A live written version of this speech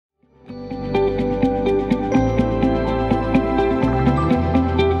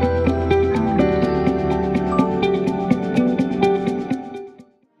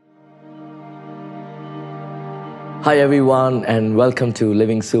Hi everyone, and welcome to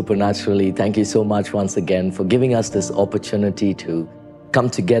Living Supernaturally. Thank you so much once again for giving us this opportunity to come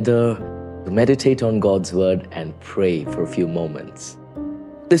together, to meditate on God's Word and pray for a few moments.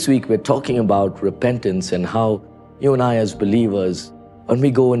 This week we're talking about repentance and how you and I as believers, when we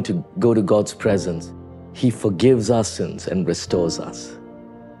go to God's presence, He forgives our sins and restores us.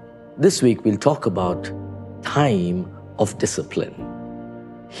 This week we'll talk about time of discipline.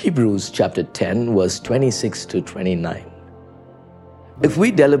 Hebrews chapter 10 verse 26 to 29. If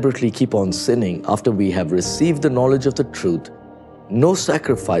we deliberately keep on sinning after we have received the knowledge of the truth, no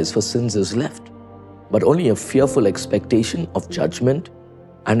sacrifice for sins is left, but only a fearful expectation of judgment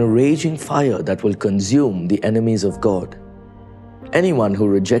and a raging fire that will consume the enemies of God. Anyone who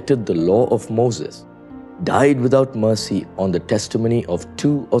rejected the law of Moses died without mercy on the testimony of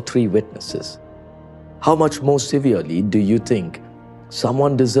 2 or 3 witnesses. How much more severely do you think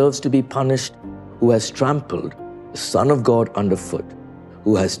someone deserves to be punished who has trampled the Son of God underfoot,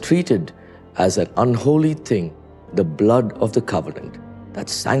 who has treated as an unholy thing the blood of the covenant that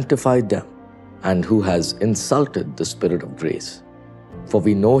sanctified them, and who has insulted the Spirit of grace? For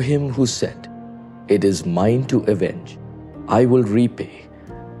we know Him who said, "It is mine to avenge, I will repay,"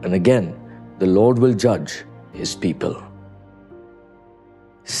 and again, the Lord will judge His people.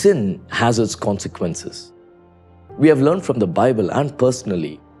 Sin has its consequences. We have learned from the Bible and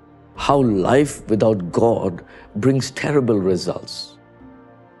personally how life without God brings terrible results.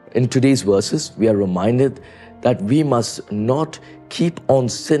 In today's verses, we are reminded that we must not keep on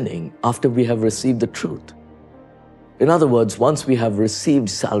sinning after we have received the truth. In other words, once we have received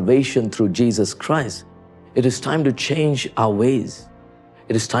salvation through Jesus Christ, it is time to change our ways.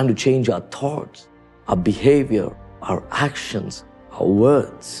 It is time to change our thoughts, our behavior, our actions, our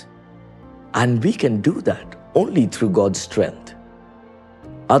words. And we can do that only through God's strength.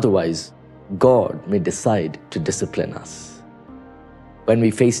 Otherwise, God may decide to discipline us. When we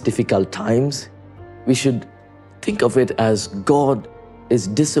face difficult times, we should think of it as God is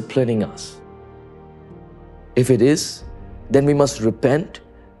disciplining us. If it is, then we must repent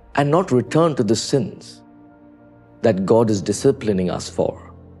and not return to the sins that God is disciplining us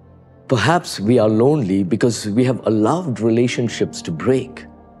for. Perhaps we are lonely because we have allowed relationships to break.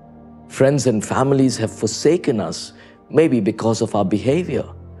 Friends and families have forsaken us, maybe because of our behavior.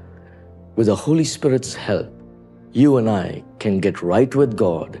 With the Holy Spirit's help, you and I can get right with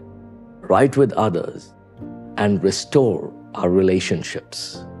God, right with others, and restore our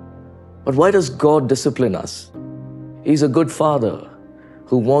relationships. But why does God discipline us? He's a good Father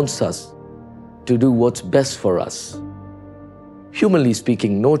who wants us to do what's best for us. Humanly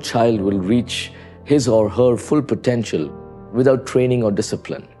speaking, no child will reach his or her full potential without training or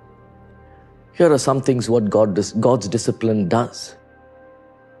discipline. Here are some things what God's discipline does.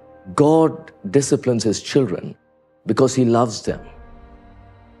 God disciplines His children because He loves them.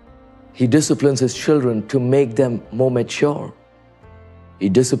 He disciplines His children to make them more mature. He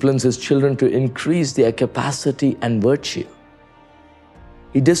disciplines His children to increase their capacity and virtue.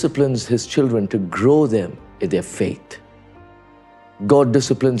 He disciplines His children to grow them in their faith. God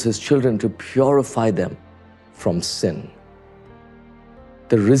disciplines His children to purify them from sin.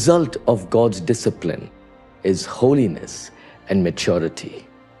 The result of God's discipline is holiness and maturity.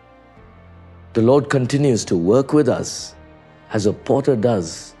 The Lord continues to work with us as a potter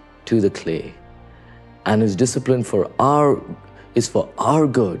does to the clay, and His discipline is for our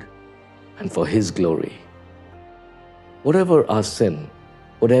good and for His glory. Whatever our sin,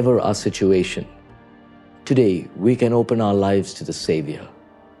 whatever our situation, today we can open our lives to the Savior.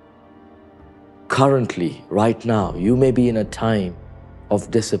 Currently, right now, you may be in a time of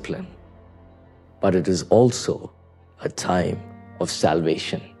discipline, but it is also a time of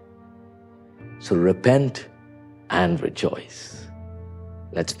salvation. So repent and rejoice.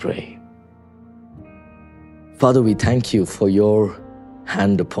 Let's pray. Father, we thank You for Your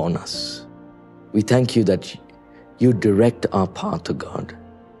hand upon us. We thank You that You direct our path, O God.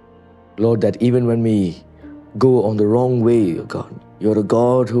 Lord, that even when we go on the wrong way, O God, You're a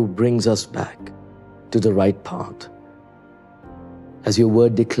God who brings us back to the right path. As Your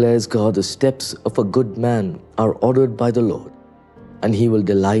word declares, God, the steps of a good man are ordered by the Lord, and he will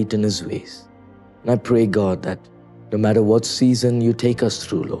delight in his ways. And I pray, God, that no matter what season You take us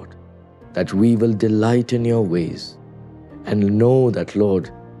through, Lord, that we will delight in Your ways and know that,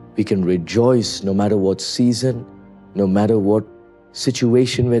 Lord, we can rejoice no matter what season, no matter what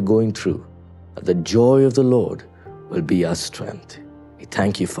situation we're going through, that the joy of the Lord will be our strength. We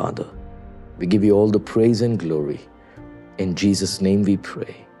thank You, Father. We give You all the praise and glory. In Jesus' name we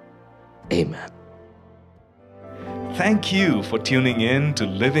pray. Amen. Thank you for tuning in to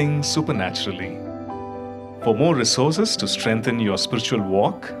Living Supernaturally. For more resources to strengthen your spiritual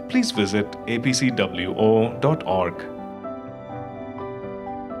walk, please visit apcwo.org.